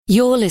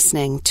You're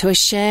listening to a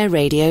Share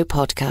Radio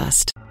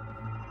podcast.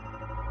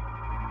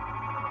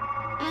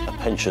 A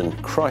pension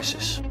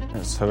crisis.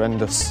 It's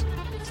horrendous.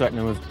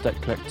 Threatening with debt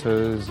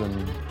collectors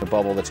and A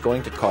bubble that's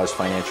going to cause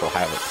financial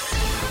havoc.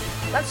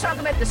 Let's talk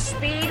about the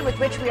speed with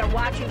which we are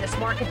watching this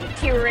market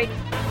deteriorate.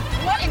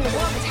 What in the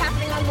world is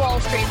happening on Wall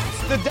Street?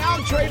 The Dow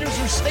traders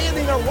are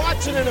standing there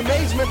watching in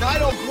amazement. I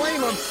don't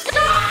blame them.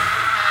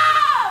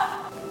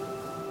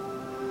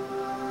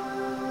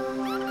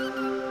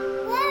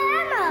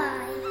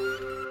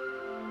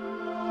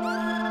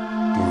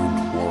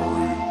 Don't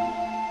worry,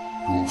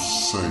 you're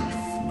safe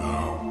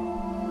now.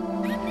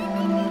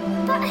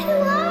 But who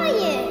are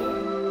you?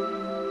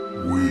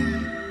 We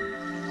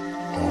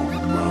are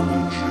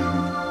managing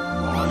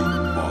my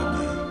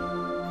money.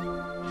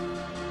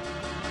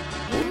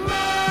 We're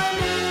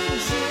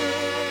managing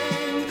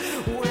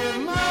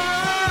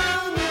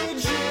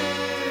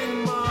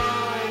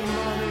my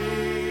money.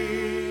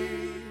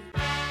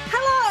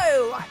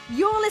 Hello!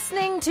 You're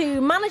listening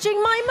to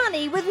Managing My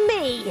Money with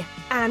me,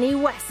 Annie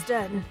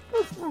Weston.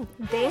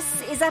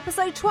 This is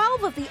episode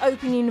 12 of the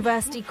Open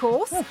University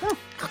course.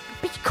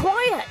 Be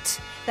quiet!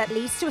 That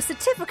leads to a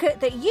certificate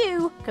that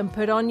you can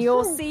put on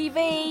your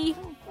CV.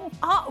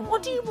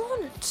 What do you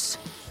want?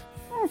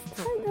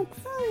 Do you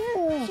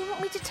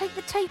want me to take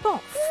the tape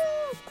off?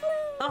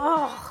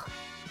 Oh.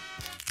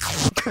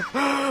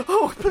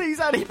 Oh, please,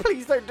 Annie,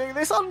 please don't do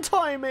this.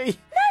 Untie me.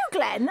 No,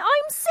 Glenn,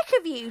 I'm sick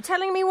of you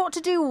telling me what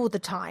to do all the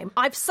time.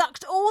 I've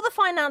sucked all the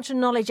financial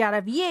knowledge out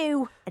of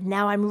you, and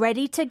now I'm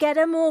ready to get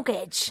a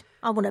mortgage.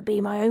 I want to be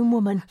my own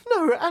woman.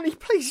 No, Annie,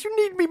 please, you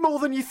need me more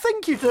than you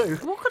think you do.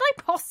 What could I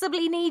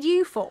possibly need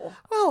you for?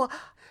 Well,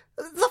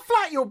 the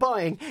flat you're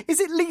buying, is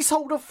it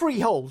leasehold or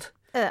freehold?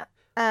 I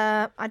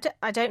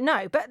don't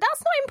know, but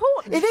that's not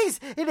important.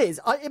 It is.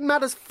 It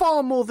matters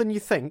far more than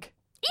you think.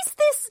 Is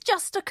this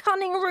just a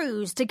cunning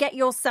ruse to get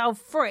yourself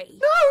free?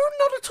 No,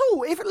 not at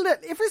all. If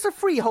it's a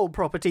freehold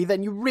property,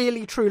 then you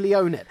really truly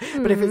own it.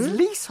 But if it's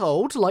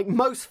leasehold, like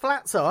most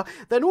flats are,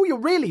 then all you're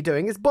really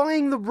doing is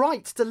buying the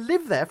right to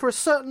live there for a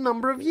certain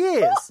number of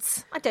years.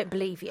 What? I don't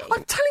believe you.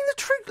 I'm telling the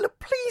truth. Look,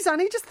 please,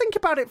 Annie, just think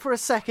about it for a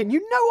second. You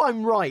know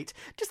I'm right.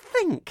 Just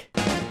think.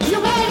 You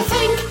better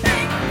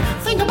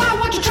think about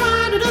what you're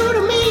trying to do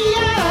to me,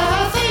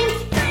 yeah, think,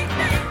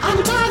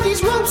 untie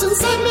these ropes and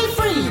set me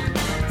free.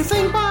 You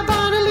think by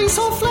buying a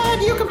leasehold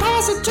flat you can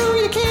pass it to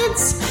your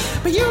kids,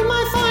 but you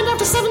might find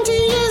after 70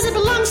 years it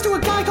belongs to a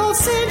guy called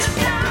Sid.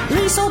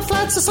 Leasehold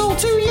flats are sold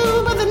to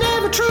you, but they're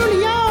never truly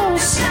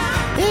yours.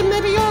 It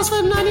may be yours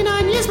for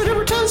 99 years, but it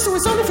returns to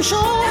its owner for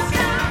sure.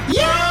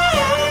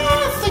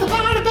 Yeah, think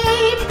about it,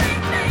 babe.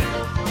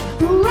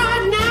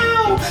 Right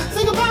now,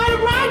 think about it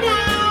right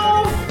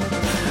now.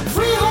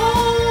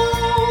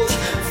 Freehold,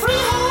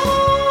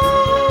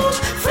 freehold,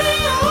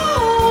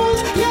 freehold,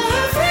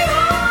 yeah,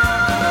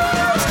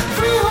 freehold,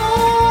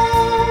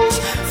 freehold,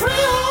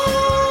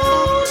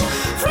 freehold,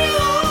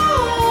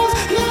 freehold,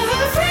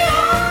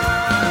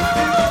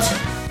 yeah,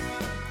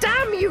 freehold.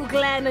 Damn you,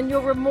 Glenn, and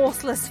your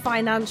remorseless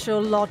financial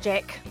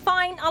logic.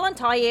 Fine, I'll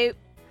untie you.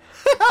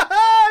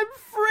 I'm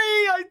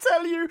free, I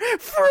tell you.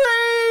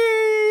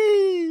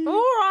 Free! All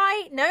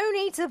right, no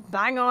need to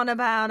bang on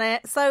about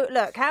it. So,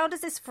 look, how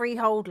does this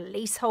freehold,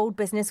 leasehold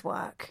business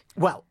work?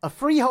 Well, a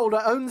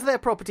freeholder owns their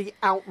property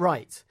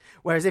outright.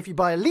 Whereas if you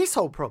buy a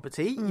leasehold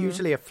property,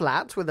 usually a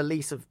flat with a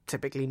lease of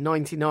typically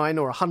 99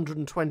 or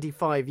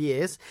 125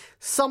 years,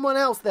 someone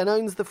else then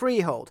owns the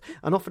freehold.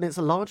 And often it's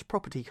a large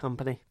property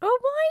company. Oh,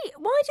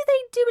 why do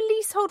they do a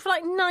leasehold for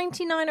like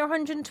 99 or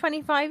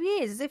 125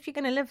 years? As if you're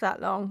going to live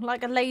that long,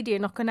 like a lady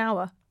in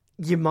Okinawa.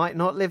 You might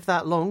not live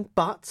that long,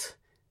 but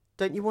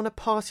don't you want to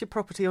pass your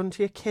property on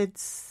to your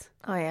kids?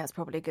 Oh, yeah, that's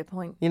probably a good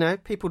point. You know,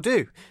 people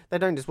do. They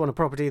don't just want a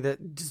property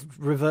that just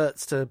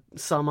reverts to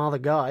some other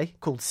guy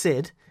called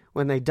Sid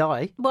when they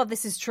die. Well,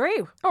 this is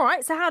true. All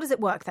right, so how does it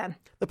work then?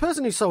 The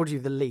person who sold you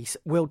the lease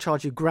will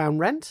charge you ground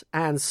rent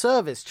and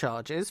service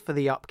charges for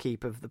the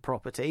upkeep of the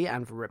property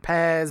and for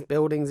repairs,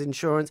 buildings,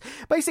 insurance.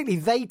 Basically,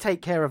 they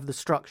take care of the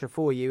structure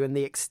for you and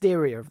the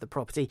exterior of the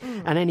property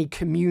and any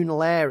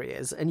communal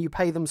areas, and you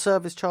pay them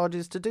service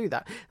charges to do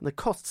that. And the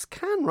costs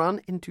can run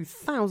into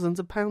thousands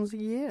of pounds a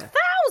year.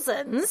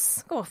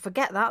 Thousands? Oh,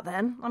 forget that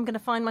then. I'm going to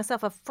find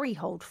myself a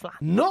freehold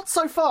flat. Not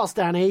so fast,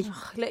 Annie.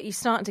 Look, you're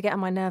starting to get on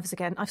my nerves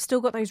again. I've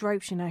still got those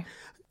ropes, you know.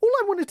 All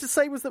I wanted to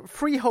say was that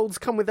freeholds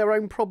come with their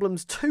own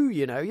problems too,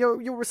 you know.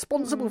 You're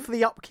responsible for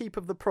the upkeep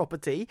of the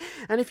property,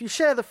 and if you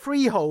share the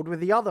freehold with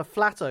the other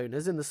flat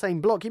owners in the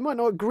same block, you might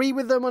not agree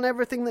with them on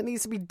everything that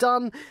needs to be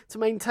done to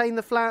maintain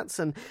the flats,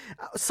 and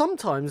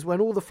sometimes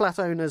when all the flat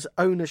owners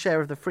own a share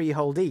of the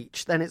freehold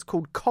each, then it's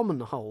called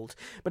common hold,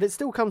 but it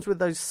still comes with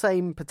those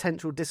same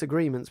potential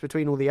disagreements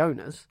between all the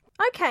owners.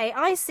 Okay,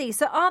 I see.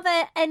 So are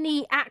there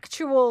any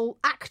actual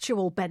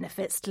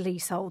benefits to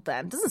leasehold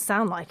then? Doesn't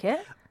sound like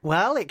it.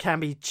 Well, it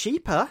can be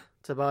cheaper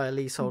to buy a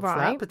leasehold Right.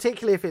 flat,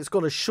 particularly if it's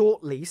got a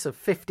short lease of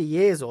 50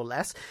 years or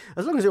less.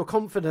 As long as you're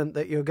confident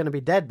that you're going to be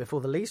dead before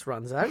the lease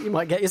runs out, you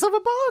might get yourself a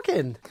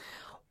bargain.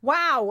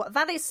 Wow,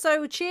 that is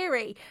so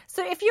cheery.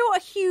 So if you're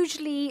a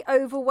hugely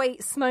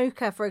overweight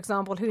smoker, for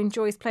example, who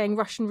enjoys playing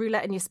Russian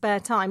roulette in your spare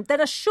time, then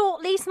a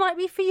short lease might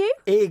be for you?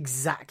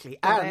 Exactly.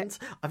 And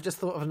I've just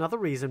thought of another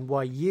reason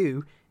why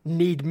you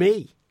need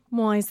me.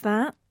 Why is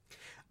that?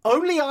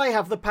 Only I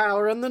have the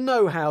power and the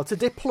know-how to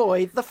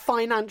deploy the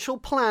financial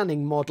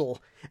planning model.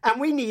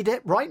 And we need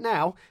it right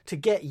now to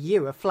get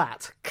you a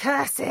flat.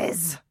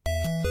 Curses!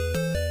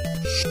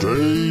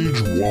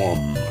 Stage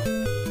 1.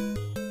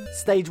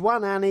 Stage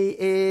 1, Annie,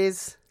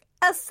 is...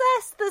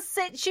 Assess the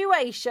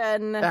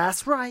situation.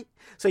 That's right.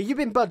 So you've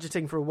been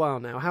budgeting for a while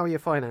now. How are your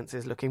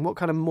finances looking? What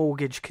kind of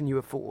mortgage can you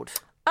afford?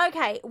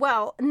 Okay,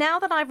 well, now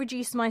that I've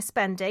reduced my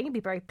spending, I'd be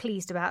very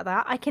pleased about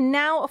that, I can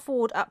now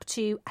afford up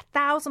to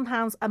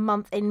 £1,000 a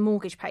month in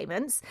mortgage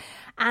payments.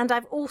 And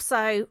I've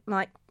also,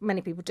 like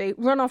many people do,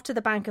 run off to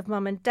the bank of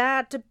mum and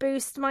dad to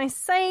boost my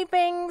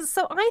savings.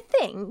 So I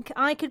think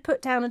I could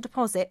put down a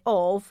deposit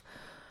of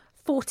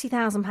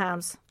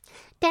 £40,000.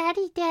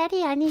 Daddy,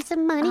 I need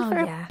some money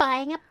for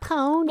buying a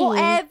pony.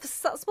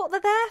 Whatevs, that's what they're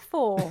there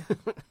for.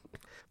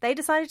 They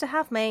decided to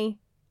have me.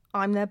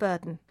 I'm their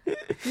burden.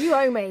 You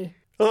owe me.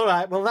 All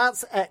right, well,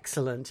 that's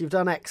excellent. You've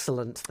done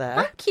excellent there.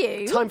 Thank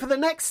you. Time for the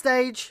next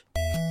stage.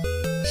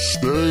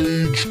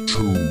 Stage 2.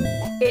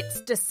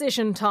 It's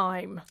decision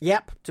time.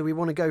 Yep. Do we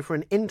want to go for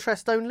an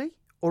interest only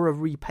or a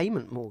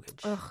repayment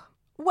mortgage?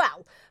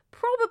 Well,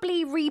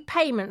 probably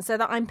repayment so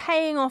that I'm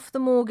paying off the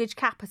mortgage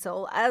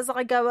capital as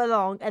I go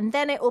along and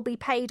then it will be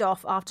paid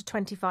off after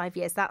 25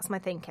 years. That's my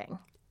thinking.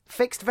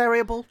 Fixed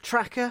variable,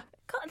 tracker?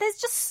 God, there's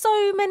just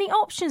so many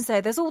options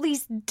though. There's all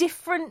these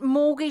different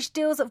mortgage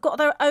deals that have got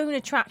their own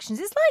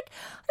attractions. It's like,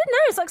 I don't know,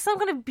 it's like some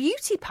kind of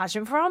beauty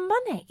pageant for our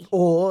money.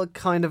 Or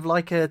kind of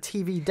like a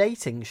TV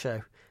dating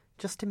show.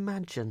 Just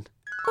imagine.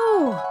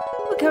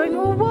 Oh, we're going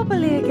all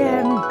wobbly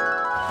again.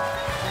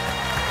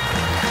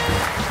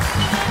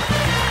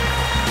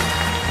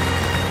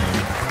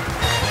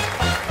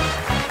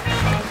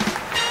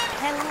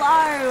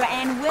 Hello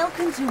and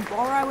welcome to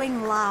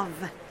Borrowing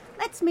Love.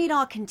 Let's meet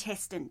our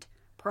contestant,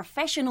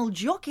 professional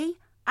jockey,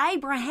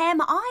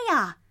 Abraham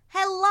Iyer.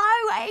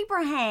 Hello,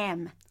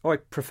 Abraham. I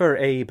prefer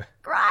Abe.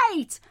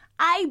 Great.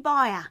 Abe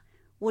Iyer.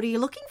 What are you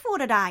looking for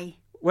today?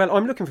 Well,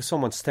 I'm looking for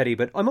someone steady,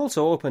 but I'm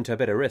also open to a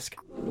bit of risk.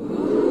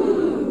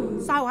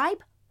 So, Abe,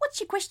 what's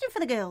your question for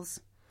the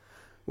girls?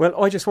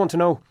 Well, I just want to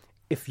know,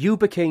 if you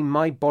became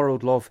my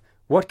borrowed love,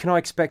 what can I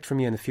expect from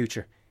you in the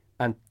future?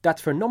 And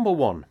that's for number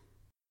 1.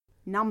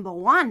 Number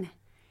 1.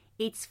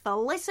 It's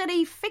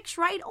Felicity Fixed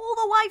Rate all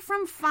the way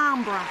from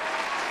Farnborough.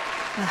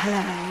 Well,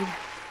 hello, Abe.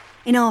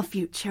 In our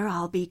future,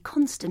 I'll be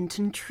constant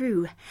and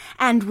true.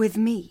 And with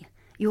me,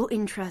 your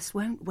interest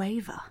won't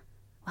waver.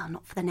 Well,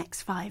 not for the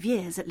next 5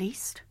 years, at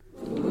least.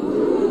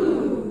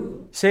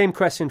 Same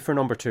question for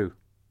number 2.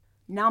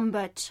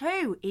 Number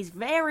 2 is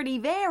Verity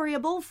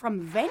Variable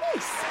from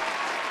Venice.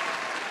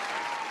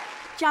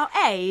 Ciao,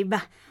 Abe.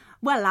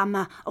 Well,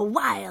 I'm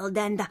wild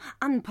and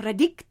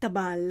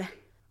unpredictable.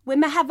 We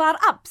may have our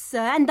ups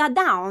and our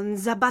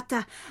downs, but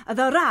the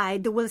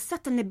ride will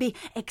certainly be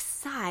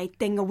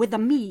exciting with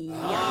me.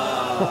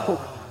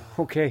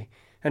 Okay.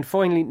 And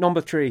finally,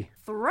 number 3.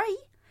 3?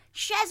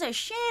 Shares a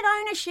shared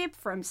ownership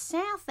from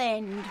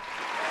Southend.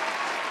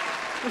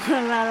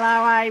 Hello,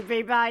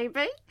 Abby,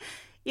 baby.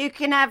 You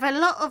can have a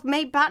lot of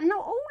me, but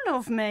not all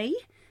of me.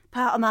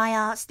 Part of my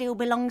heart still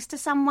belongs to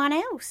someone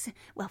else.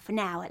 Well, for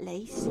now, at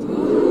least.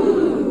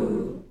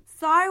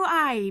 So,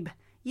 Abe,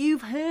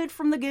 you've heard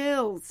from the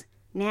girls.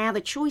 Now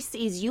the choice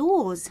is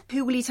yours.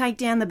 Who will you take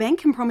down the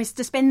bank and promise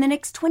to spend the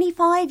next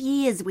 25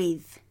 years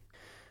with?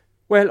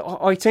 Well,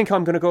 I think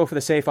I'm going to go for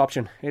the safe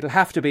option. It'll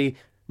have to be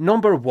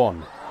number 1.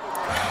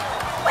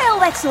 Well,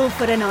 that's all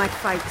for tonight,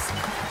 folks.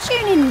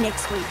 Tune in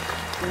next week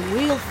when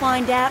we'll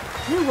find out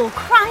who will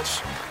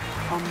crunch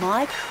on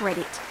my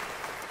credit.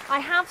 I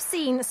have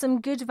seen some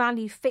good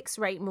value fixed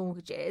rate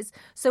mortgages.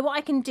 So what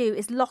I can do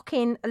is lock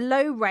in a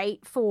low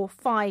rate for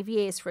 5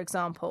 years, for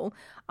example.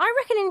 I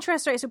reckon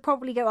interest rates will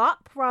probably go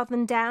up rather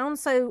than down.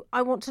 So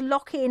I want to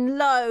lock in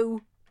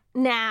low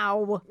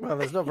now. Well,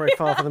 there's not very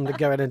far for them to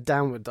go in a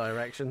downward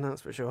direction,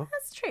 that's for sure.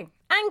 That's true.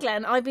 And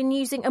Glenn, I've been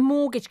using a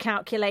mortgage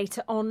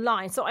calculator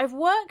online. So I've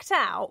worked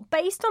out,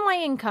 based on my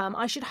income,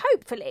 I should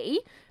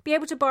hopefully be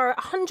able to borrow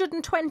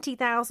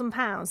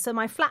 £120,000. So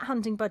my flat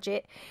hunting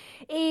budget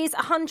is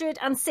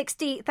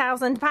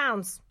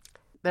 £160,000.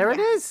 There it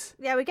is.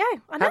 There we go.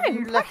 I know. Have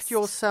you left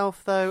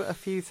yourself, though, a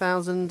few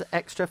thousand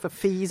extra for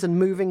fees and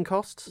moving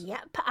costs?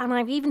 Yep. And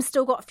I've even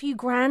still got a few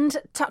grand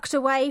tucked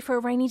away for a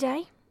rainy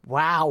day.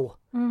 Wow.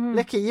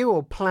 Look at you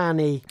all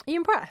planny. Are you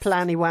impressed?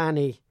 Planny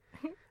wanny.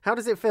 How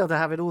does it feel to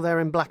have it all there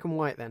in black and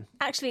white then?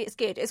 Actually, it's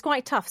good. It's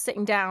quite tough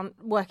sitting down,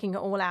 working it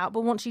all out.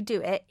 But once you do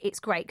it,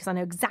 it's great because I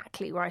know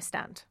exactly where I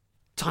stand.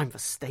 Time for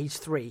stage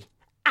 3.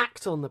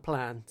 Act on the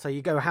plan. So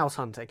you go house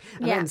hunting.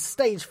 And Yeah. then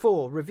stage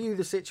 4, review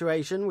the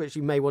situation, which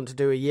you may want to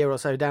do a year or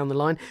so down the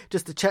line,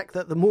 just to check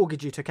that the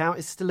mortgage you took out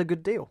is still a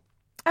good deal.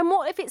 And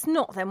what if it's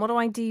not then? What do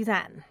I do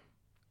then?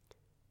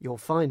 You'll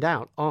find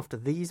out after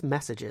these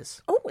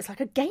messages. Oh, it's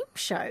like a game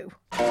show.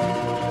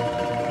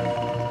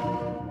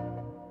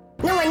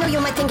 No, I know you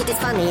might think it is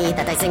funny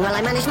that I sing while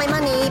I manage my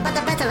money, but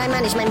the better I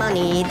manage my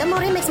money, the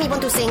more it makes me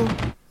want to sing.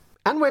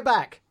 And we're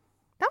back.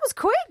 That was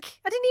quick.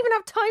 I didn't even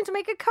have time to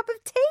make a cup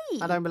of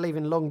tea. I don't believe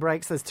in long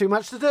breaks. There's too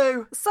much to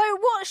do. So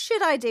what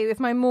should I do if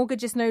my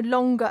mortgage is no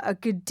longer a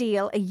good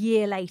deal a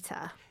year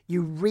later?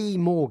 You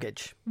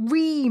remortgage.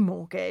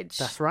 Remortgage?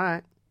 That's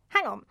right.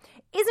 Hang on.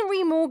 Isn't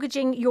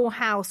remortgaging your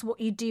house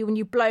what you do when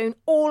you've blown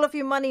all of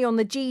your money on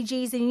the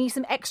GGs and you need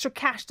some extra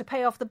cash to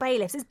pay off the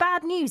bailiffs? It's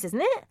bad news, isn't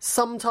it?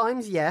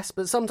 Sometimes, yes,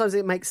 but sometimes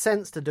it makes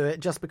sense to do it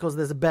just because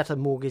there's a better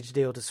mortgage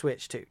deal to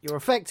switch to. You're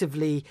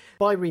effectively,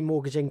 by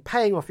remortgaging,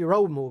 paying off your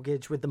old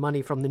mortgage with the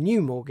money from the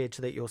new mortgage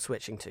that you're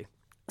switching to.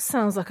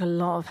 Sounds like a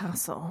lot of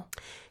hassle.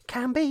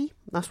 Can be.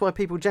 That's why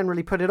people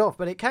generally put it off,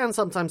 but it can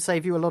sometimes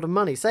save you a lot of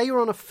money. Say you're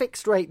on a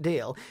fixed rate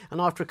deal and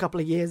after a couple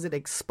of years it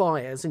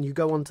expires and you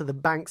go on to the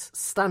bank's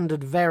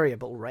standard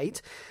variable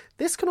rate.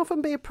 This can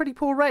often be a pretty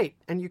poor rate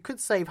and you could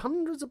save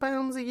hundreds of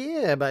pounds a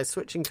year by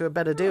switching to a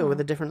better deal with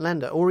a different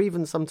lender or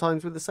even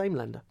sometimes with the same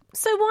lender.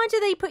 So why do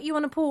they put you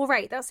on a poor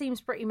rate? That seems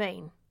pretty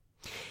mean.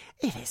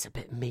 It is a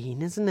bit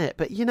mean, isn't it?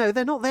 But, you know,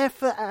 they're not there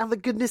for out of the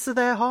goodness of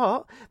their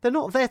heart. They're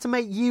not there to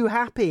make you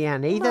happy,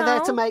 Annie. They're there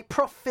to make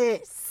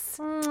profits.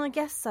 I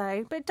guess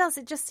so. But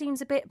it just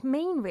seems a bit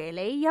mean,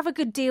 really. You have a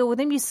good deal with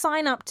them, you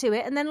sign up to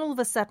it, and then all of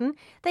a sudden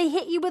they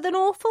hit you with an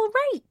awful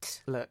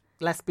rate. Look,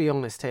 let's be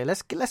honest here.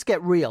 Let's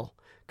get real.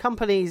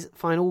 Companies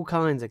find all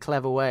kinds of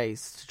clever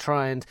ways to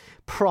try and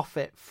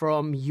profit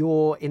from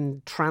your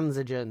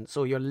intransigence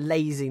or your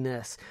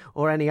laziness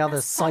or any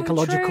other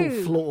psychological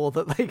flaw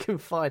that they can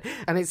find.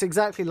 And it's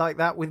exactly like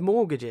that with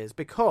mortgages,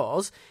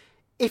 because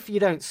if you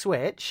don't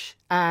switch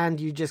and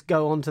you just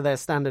go on to their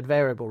standard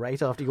variable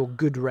rate after your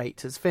good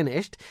rate has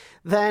finished,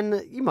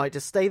 then you might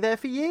just stay there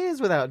for years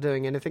without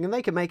doing anything and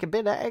they can make a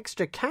bit of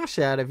extra cash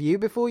out of you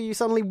before you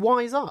suddenly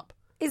wise up.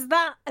 Is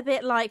that a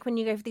bit like when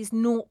you go for these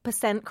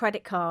 0%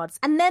 credit cards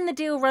and then the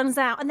deal runs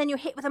out and then you're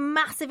hit with a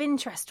massive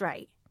interest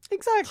rate?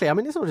 Exactly. I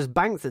mean, it's not just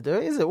banks that do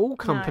it, is it? All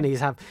companies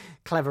have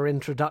clever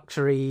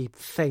introductory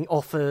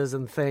offers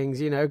and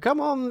things, you know. Come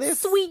on,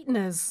 this...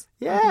 Sweeteners,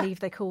 yeah. I believe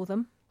they call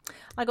them.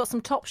 I got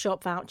some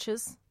Topshop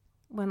vouchers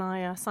when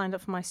I signed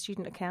up for my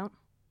student account.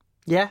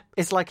 Yeah,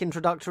 it's like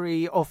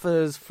introductory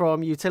offers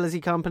from utility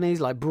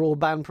companies like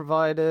broadband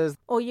providers.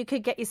 Or you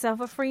could get yourself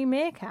a free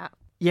meerkat.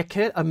 You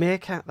could. A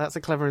meerkat, that's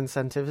a clever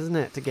incentive, isn't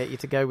it, to get you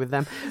to go with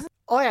them.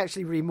 I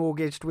actually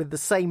remortgaged with the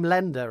same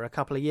lender a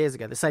couple of years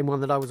ago, the same one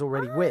that I was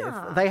already with.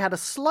 They had a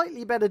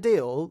slightly better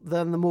deal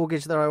than the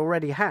mortgage that I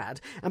already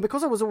had. And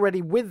because I was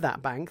already with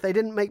that bank, they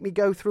didn't make me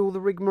go through all the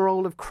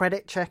rigmarole of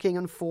credit checking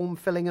and form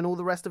filling and all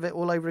the rest of it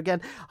all over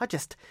again. I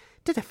just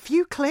did a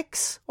few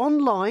clicks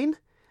online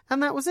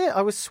and that was it.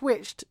 I was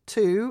switched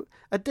to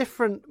a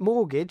different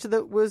mortgage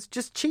that was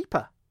just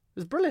cheaper. It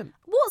was brilliant.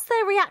 What's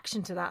their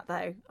reaction to that,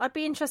 though? I'd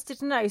be interested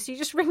to know. So you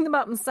just ring them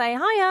up and say,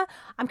 hiya,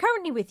 I'm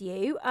currently with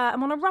you.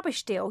 I'm on a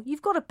rubbish deal.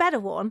 You've got a better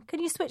one. Can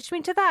you switch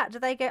me to that? Do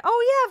they go,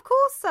 oh, yeah, of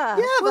course,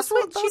 sir. Yeah, that's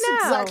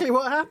exactly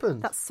what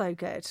happened. That's so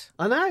good.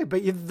 I know,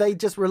 but they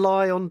just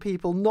rely on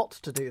people not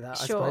to do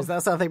that, I suppose.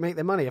 That's how they make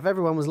their money. If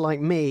everyone was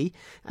like me,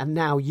 and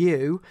now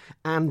you,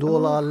 and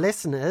all our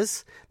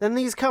listeners, then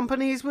these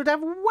companies would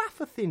have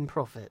wafer-thin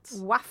profits.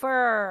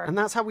 Wafer. And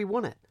that's how we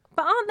want it.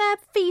 But aren't there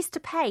fees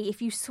to pay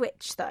if you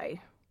switch, though?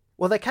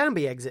 Well, there can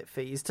be exit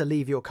fees to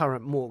leave your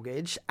current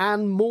mortgage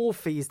and more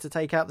fees to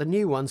take out the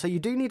new one. So you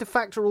do need to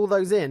factor all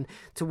those in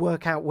to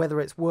work out whether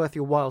it's worth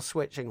your while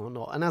switching or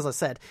not. And as I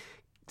said,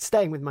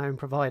 staying with my own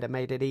provider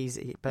made it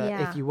easy. But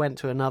if you went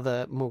to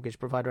another mortgage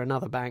provider,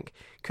 another bank,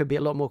 could be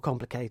a lot more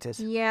complicated.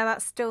 Yeah,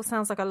 that still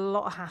sounds like a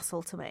lot of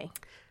hassle to me.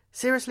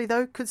 Seriously,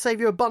 though, could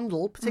save you a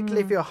bundle, particularly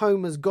if your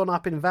home has gone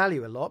up in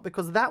value a lot,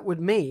 because that would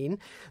mean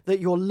that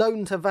your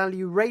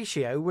loan-to-value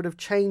ratio would have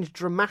changed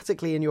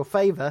dramatically in your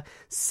favour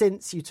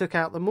since you took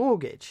out the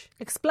mortgage.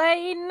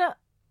 Explain.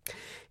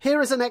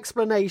 Here is an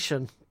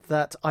explanation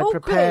that I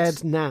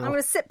prepared now. I'm going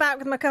to sit back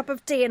with my cup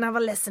of tea and have a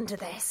listen to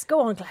this.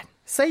 Go on, Glenn.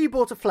 Say you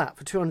bought a flat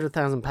for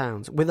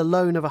 £200,000 with a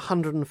loan of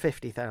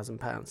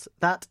 £150,000.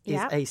 That is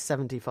a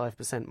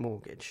 75%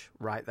 mortgage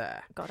right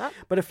there. Got it.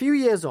 But a few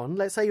years on,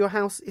 let's say your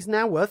house is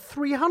now worth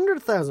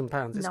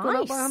 £300,000. It's gone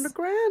up by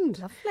 £100,000.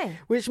 Lovely.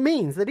 Which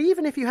means that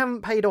even if you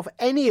haven't paid off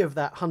any of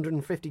that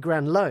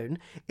 £150,000 loan,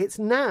 it's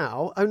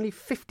now only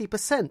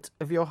 50%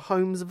 of your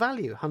home's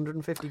value.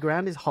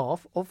 £150,000 is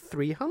half of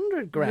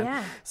 £300,000.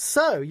 Yeah.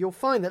 So you'll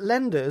find that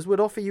lenders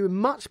would offer you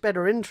much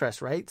better interest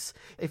rates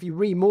if you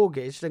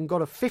remortgaged and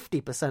got a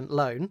 50%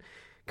 loan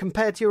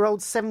compared to your old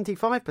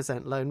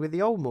 75% loan with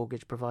the old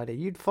mortgage provider.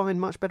 You'd find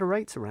much better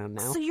rates around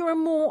now. So you're a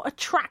more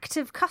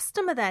attractive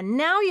customer then.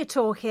 Now you're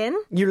talking.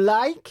 You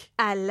like?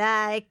 I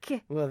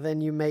like. Well,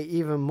 then you may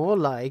even more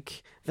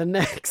like the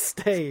next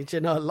stage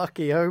in our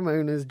lucky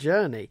homeowner's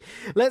journey.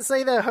 Let's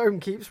say their home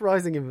keeps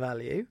rising in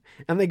value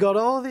and they got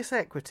all this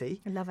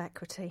equity. I love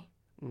equity.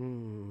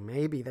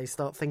 Maybe they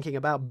start thinking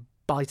about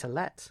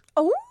buy-to-let.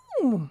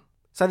 Oh!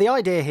 So the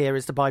idea here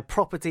is to buy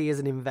property as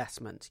an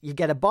investment. You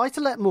get a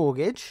buy-to-let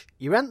mortgage,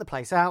 you rent the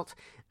place out,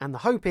 and the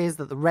hope is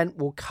that the rent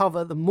will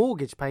cover the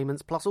mortgage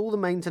payments plus all the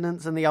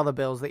maintenance and the other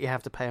bills that you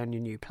have to pay on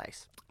your new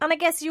place. And I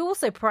guess you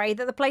also pray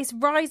that the place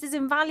rises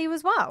in value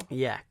as well.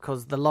 Yeah,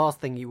 because the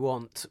last thing you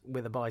want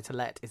with a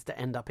buy-to-let is to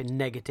end up in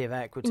negative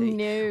equity.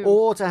 No.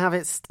 Or to have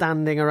it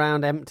standing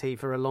around empty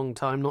for a long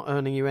time, not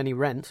earning you any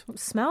rent. It would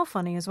smell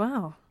funny as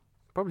well.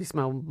 Probably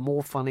smell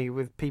more funny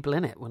with people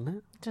in it, wouldn't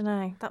it? I don't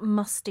know. That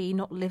musty,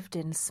 not lived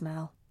in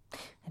smell.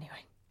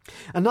 Anyway.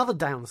 Another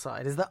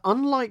downside is that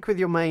unlike with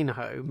your main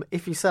home,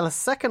 if you sell a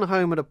second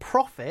home at a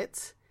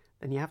profit,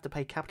 then you have to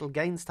pay capital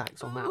gains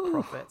tax on that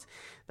profit.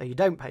 Though you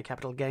don't pay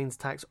capital gains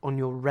tax on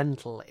your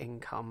rental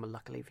income,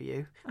 luckily for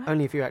you.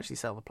 Only if you actually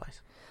sell the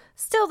place.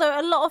 Still, though,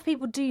 a lot of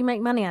people do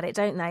make money at it,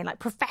 don't they? Like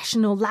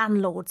professional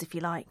landlords, if you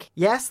like.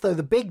 Yes, though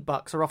the big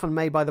bucks are often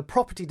made by the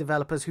property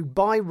developers who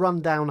buy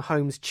run-down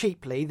homes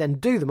cheaply, then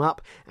do them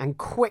up and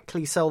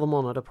quickly sell them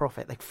on at a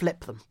profit. They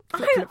flip them.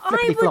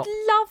 I would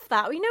love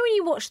that. You know when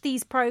you watch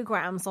these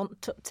programmes on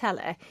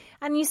telly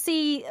and you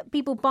see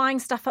people buying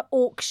stuff at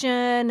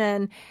auction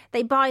and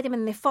they buy them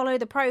and they follow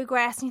the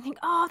progress and you think,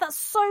 oh, that's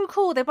so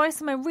cool. They buy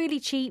somewhere really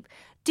cheap,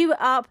 do it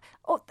up.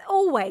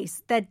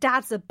 Always their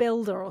dad's a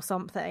builder or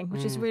something,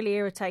 which is really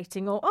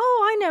irritating. Or,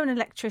 oh, I know an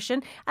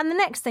electrician. And the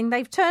next thing,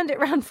 they've turned it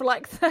around for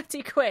like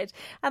 30 quid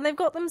and they've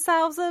got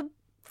themselves a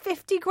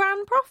 50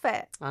 grand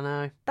profit. I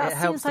know. That it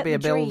helps like to be a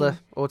dream. builder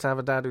or to have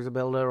a dad who's a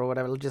builder or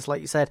whatever. Just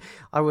like you said,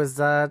 I was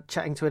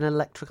chatting to an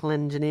electrical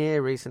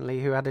engineer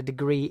recently who had a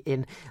degree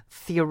in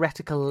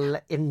theoretical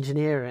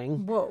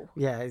engineering. Whoa.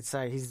 Yeah,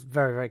 he's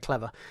very, very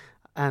clever.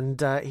 And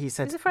he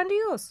said... He's a friend of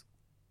yours?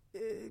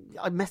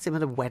 I met him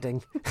at a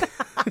wedding.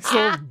 He's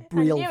a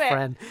real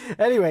friend.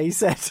 Anyway, he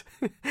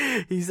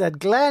said,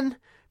 Glenn,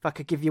 if I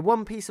could give you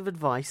one piece of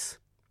advice...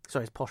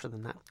 Sorry, it's posher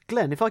than that.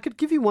 Glenn, if I could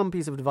give you one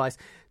piece of advice,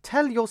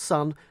 tell your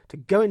son to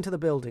go into the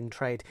building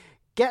trade.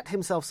 Get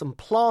himself some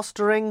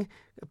plastering,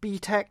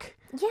 BTEC,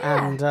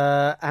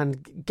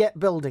 and get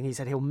building. He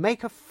said he'll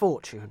make a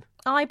fortune.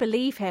 I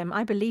believe him.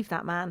 I believe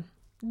that man.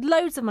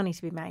 Loads of money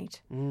to be made.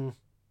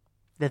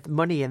 There's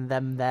money in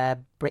them there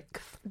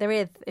bricks. There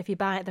is, if you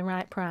buy it at the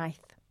right price.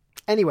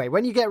 Anyway,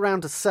 when you get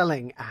round to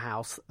selling a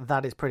house,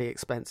 that is pretty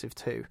expensive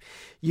too.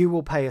 You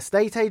will pay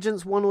estate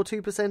agents 1 or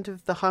 2%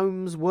 of the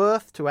home's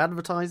worth to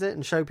advertise it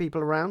and show people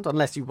around,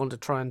 unless you want to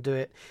try and do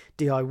it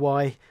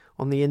DIY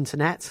on the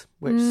internet,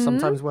 which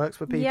sometimes works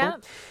for people. Yeah.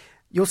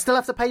 You'll still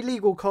have to pay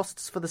legal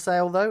costs for the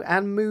sale, though,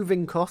 and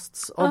moving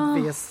costs,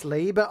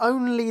 obviously, but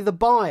only the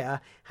buyer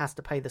has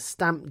to pay the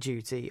stamp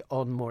duty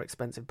on more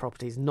expensive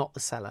properties, not the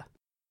seller.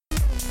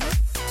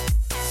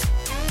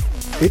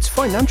 It's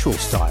Financial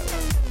Style.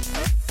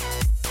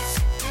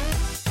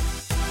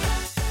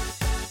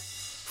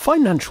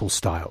 Financial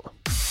Style.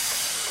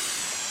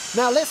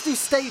 Now let's do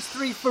stage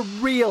 3 for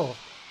real.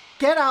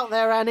 Get out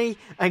there, Annie,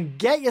 and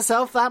get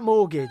yourself that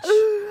mortgage.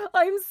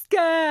 I'm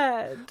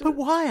scared. But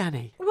why,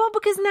 Annie? Well,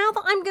 because now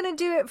that I'm going to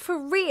do it for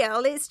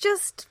real, it's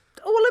just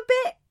all a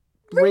bit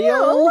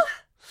real.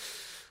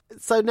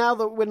 So now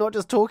that we're not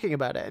just talking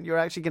about it and you're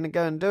actually going to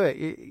go and do it,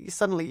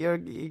 you're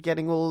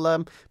getting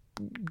all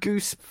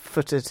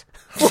goose-footed.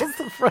 What's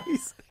the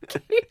phrase?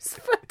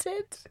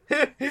 Goose-footed?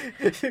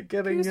 You're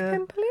getting...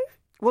 Goose-pimply?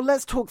 Well,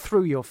 let's talk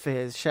through your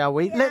fears, shall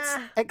we? Yeah. Let's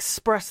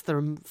express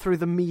them through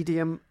the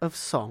medium of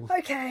song.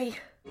 Okay.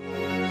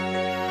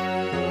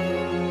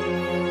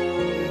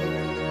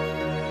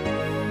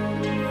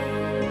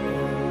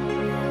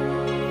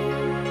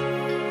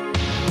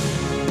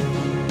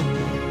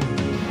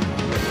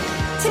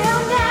 Till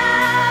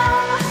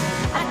now,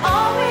 I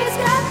always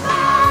got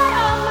by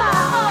on my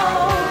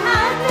own. I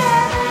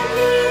never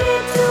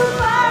needed to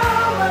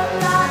borrow a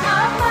lot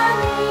of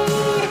money.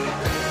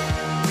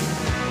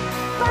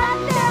 But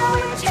now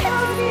it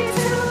kills me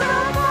to the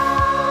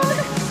bone.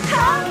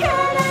 How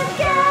can I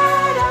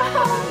get a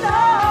home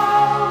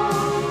loan?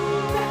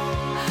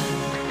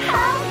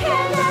 How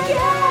can I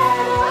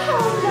get a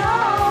home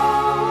loan?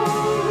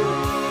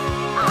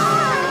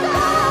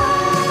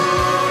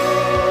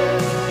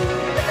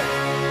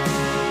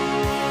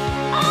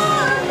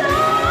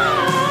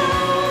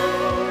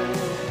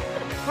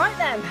 Right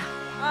then,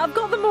 I've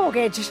got the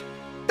mortgage.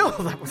 Oh,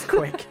 that was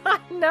quick. I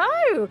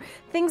know.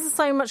 Things are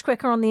so much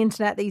quicker on the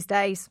internet these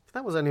days.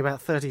 That was only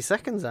about 30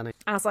 seconds, Annie.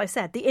 As I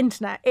said, the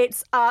internet,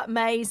 it's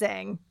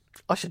amazing.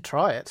 I should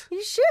try it.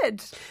 You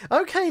should.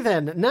 Okay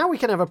then, now we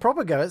can have a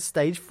proper go at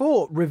stage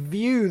 4.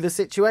 Review the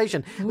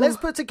situation. Ooh. Let's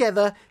put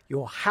together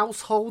your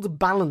household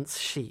balance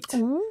sheet.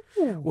 Ooh.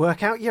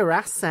 Work out your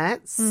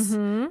assets,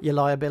 your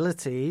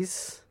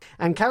liabilities,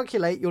 and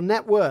calculate your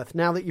net worth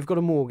now that you've got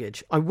a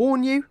mortgage. I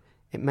warn you,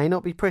 it may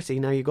not be pretty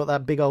now you've got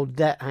that big old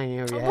debt hanging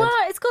over your head. Well,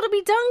 it's got to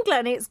be done,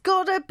 Glenn. It's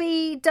got to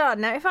be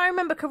done. Now, if I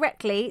remember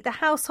correctly, the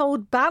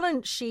household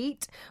balance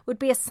sheet would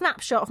be a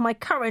snapshot of my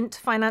current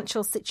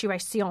financial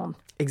situation.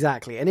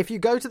 Exactly. And if you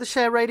go to the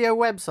Share Radio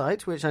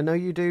website, which I know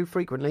you do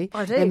frequently,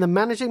 I do. In the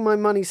Managing My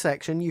Money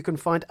section, you can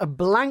find a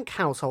blank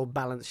household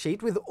balance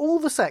sheet with all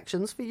the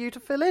sections for you to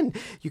fill in.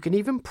 You can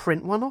even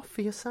print one off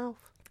for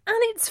yourself. And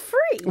it's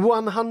free.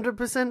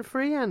 100%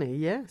 free, Annie,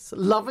 yes.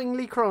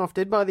 Lovingly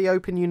crafted by the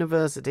Open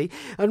University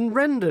and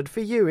rendered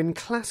for you in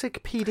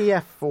classic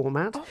PDF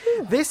format.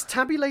 This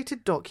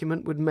tabulated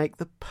document would make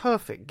the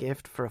perfect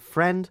gift for a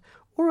friend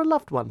or a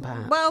loved one,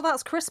 perhaps. Well,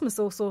 that's Christmas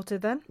all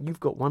sorted then. You've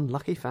got one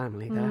lucky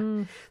family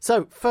there.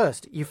 So,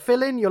 first, you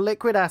fill in your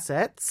liquid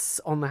assets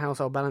on the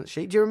household balance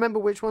sheet. Do you remember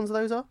which ones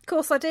those are? Of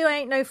course I do, I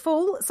ain't no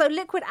fool. So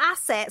liquid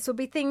assets would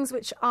be things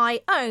which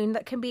I own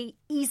that can be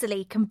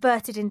easily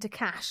converted into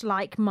cash,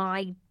 like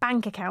my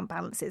bank account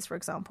balances, for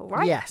example,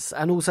 right? Yes,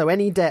 and also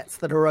any debts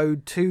that are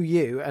owed to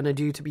you and are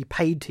due to be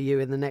paid to you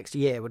in the next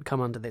year would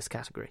come under this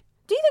category.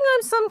 Do you think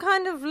I'm some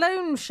kind of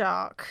loan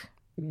shark?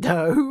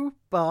 No,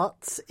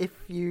 but if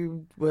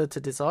you were to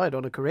decide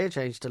on a career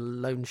change to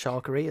loan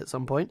sharkery at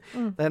some point,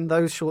 then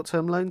those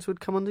short-term loans would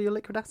come under your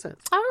liquid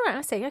assets. Oh, right,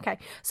 I see, okay.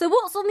 So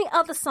what's on the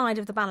other side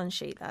of the balance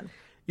sheet then?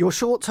 Your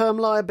short-term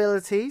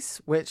liabilities,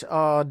 which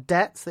are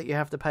debts that you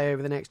have to pay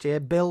over the next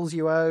year, bills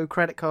you owe,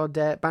 credit card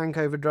debt, bank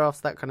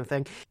overdrafts, that kind of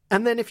thing.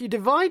 And then if you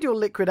divide your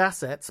liquid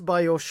assets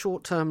by your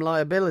short-term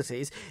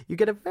liabilities, you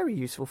get a very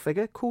useful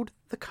figure called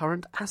the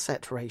current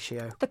asset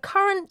ratio. The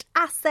current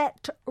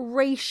asset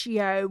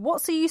ratio.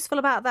 What's so useful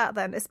about that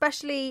then?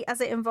 Especially as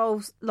it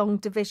involves long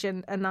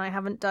division, and I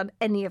haven't done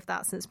any of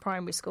that since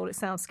primary school. It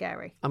sounds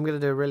scary. I'm going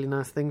to do a really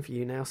nice thing for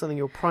you now, something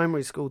your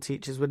primary school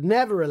teachers would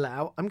never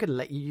allow. I'm going to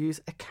let you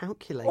use a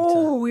calculator.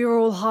 Oh, you're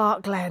all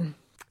heart, Glenn.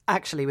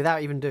 Actually,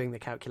 without even doing the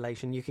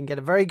calculation, you can get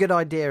a very good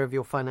idea of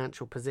your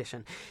financial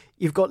position.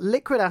 You've got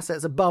liquid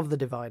assets above the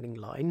dividing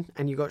line,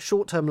 and you've got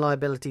short-term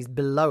liabilities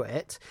below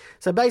it.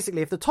 So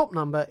basically, if the top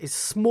number is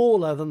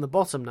smaller than the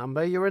bottom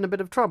number, you're in a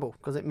bit of trouble,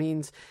 because it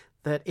means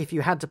that if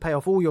you had to pay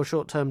off all your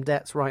short-term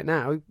debts right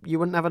now, you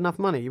wouldn't have enough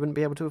money. You wouldn't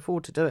be able to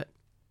afford to do it.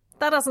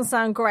 That doesn't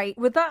sound great.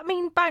 Would that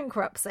mean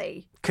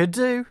bankruptcy? Could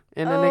do.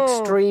 In an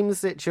extreme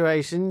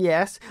situation,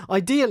 yes.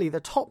 Ideally, the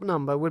top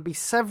number would be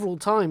several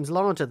times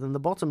larger than the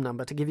bottom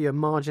number to give you a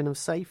margin of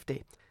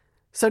safety.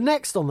 So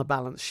next on the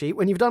balance sheet,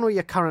 when you've done all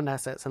your current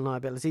assets and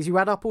liabilities, you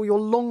add up all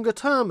your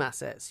longer-term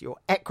assets, your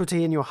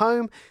equity in your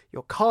home,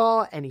 your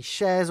car, any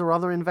shares or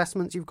other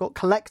investments you've got,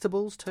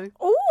 collectibles too.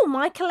 Oh,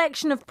 my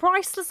collection of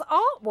priceless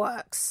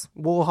artworks.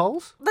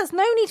 Warhols. There's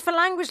no need for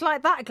language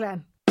like that,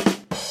 Glenn.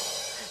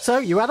 So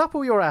you add up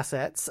all your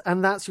assets,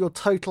 and that's your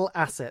total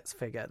assets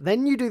figure.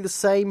 Then you do the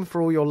same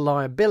for all your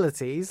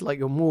liabilities, like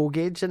your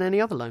mortgage and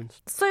any other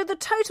loans. So the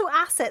total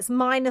assets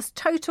minus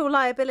total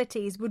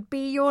liabilities would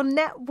be your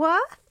net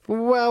worth?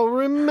 Well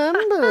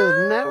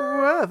remembered, net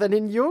worth. And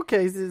in your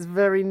case, it's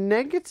very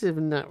negative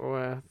net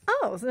worth.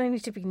 Oh, there's no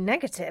need to be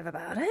negative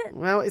about it.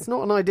 Well, it's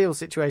not an ideal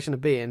situation to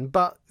be in,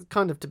 but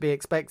kind of to be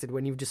expected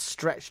when you've just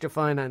stretched your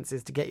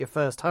finances to get your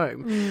first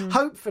home.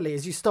 Hopefully,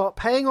 as you start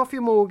paying off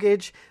your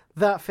mortgage,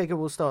 that figure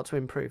will start to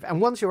improve.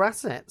 And once your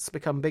assets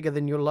become bigger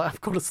than your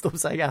I've got to stop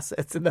saying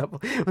assets in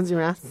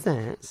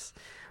that.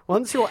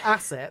 Once your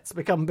assets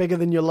become bigger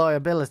than your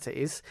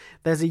liabilities,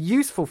 there's a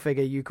useful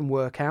figure you can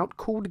work out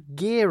called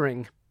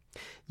gearing.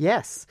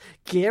 Yes,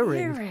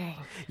 gearing.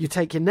 You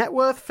take your net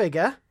worth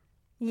figure.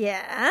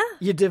 Yeah.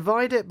 You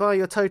divide it by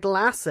your total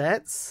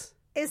assets.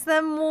 Is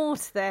there more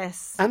to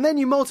this? And then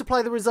you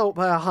multiply the result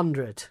by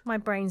 100. My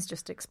brain's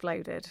just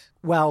exploded.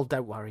 Well,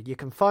 don't worry. You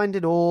can find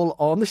it all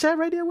on the Share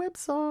Radio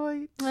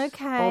website.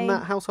 Okay. On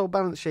that household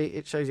balance sheet,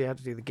 it shows you how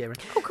to do the gearing.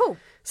 Oh, cool.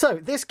 So,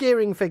 this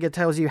gearing figure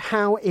tells you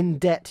how in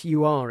debt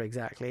you are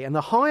exactly. And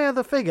the higher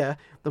the figure,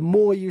 the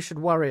more you should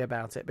worry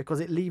about it, because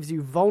it leaves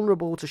you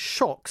vulnerable to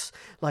shocks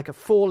like a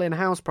fall in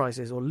house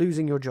prices or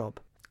losing your job.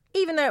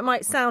 Even though it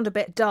might sound a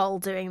bit dull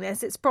doing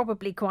this, it's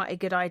probably quite a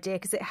good idea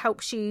because it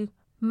helps you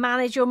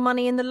manage your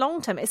money in the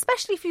long term,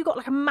 especially if you've got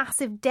like a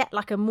massive debt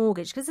like a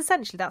mortgage, because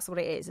essentially that's what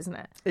it is, isn't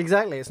it?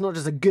 Exactly. It's not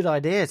just a good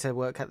idea to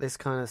work at this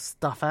kind of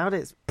stuff out.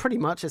 It's pretty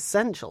much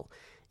essential.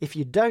 If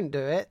you don't do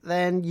it,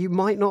 then you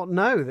might not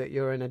know that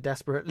you're in a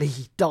desperately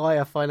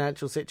dire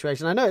financial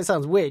situation. I know it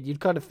sounds weird. You'd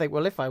kind of think,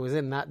 well, if I was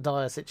in that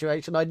dire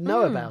situation, I'd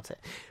know about it.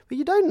 But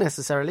you don't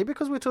necessarily,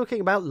 because we're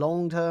talking about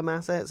long-term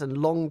assets and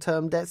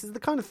long-term debts. It's the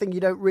kind of thing you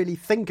don't really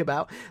think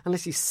about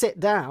unless you sit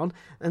down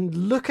and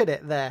look at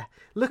it there.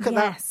 Look at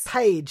that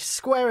page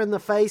square in the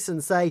face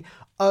and say,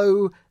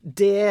 oh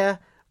dear,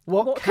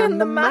 what can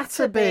the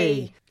matter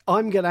be?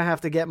 I'm going to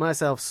have to get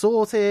myself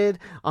sorted.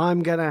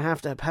 I'm going to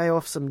have to pay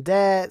off some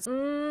debts.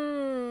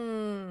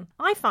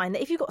 I find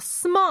that if you've got a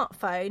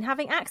smartphone,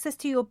 having access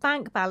to your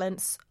bank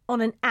balance on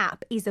an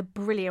app is a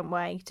brilliant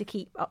way to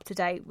keep up to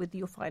date with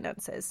your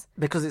finances.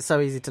 Because it's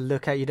so easy to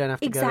look at. You don't have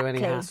to go to any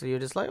hassle. You're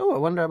just like, oh, I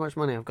wonder how much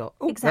money I've got.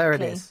 Oh, there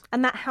it is.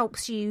 And that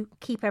helps you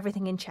keep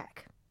everything in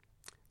check.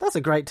 That's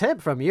a great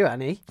tip from you,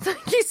 Annie.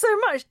 Thank you so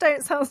much.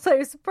 Don't sound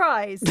so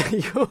surprised.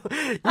 You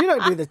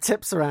don't do the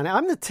tips around it.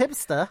 I'm the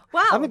tipster.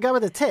 Wow. I'm the guy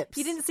with the tips.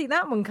 You didn't see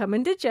that one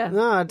coming, did you?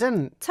 No, I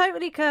didn't.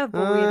 Totally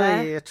curveball you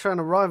there. You're trying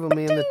to rival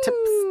me in the tip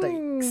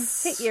state.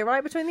 Yikes. Hit you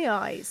right between the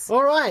eyes.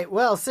 All right,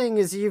 well, seeing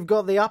as you've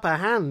got the upper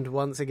hand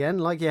once again,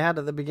 like you had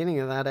at the beginning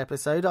of that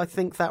episode, I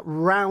think that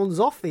rounds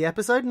off the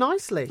episode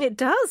nicely. It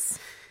does.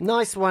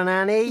 Nice one,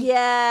 Annie.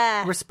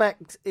 Yeah.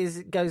 Respect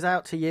goes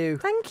out to you.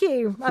 Thank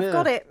you. I've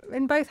got it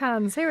in both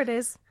hands. Here it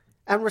is.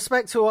 And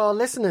respect to our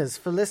listeners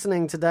for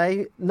listening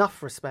today.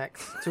 Enough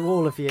respect to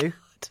all of you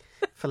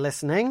for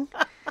listening.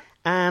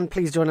 And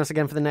please join us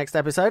again for the next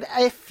episode.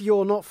 If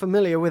you're not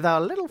familiar with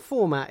our little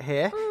format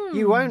here,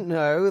 you won't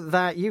know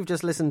that you've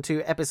just listened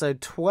to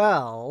episode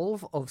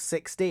 12 of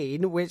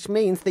 16, which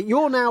means that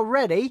you're now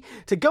ready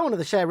to go onto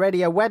the Share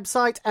Radio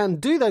website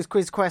and do those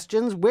quiz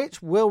questions,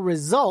 which will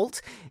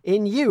result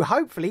in you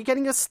hopefully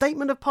getting a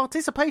statement of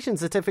participation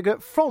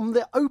certificate from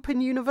the Open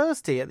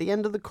University at the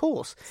end of the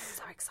course.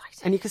 So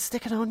exciting. And you can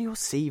stick it on your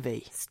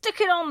CV. Stick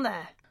it on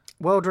there.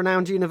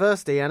 World-renowned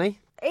university, Annie.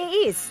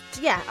 It is.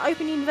 Yeah,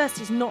 Open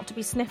University is not to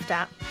be sniffed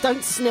at.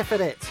 Don't sniff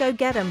at it. Go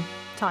get 'em,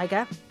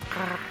 Tiger.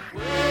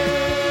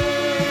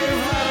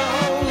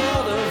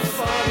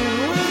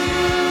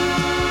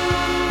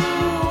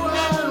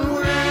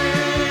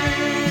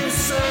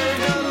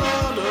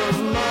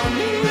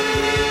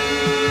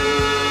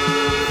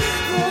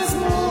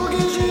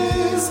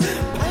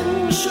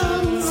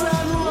 Pensions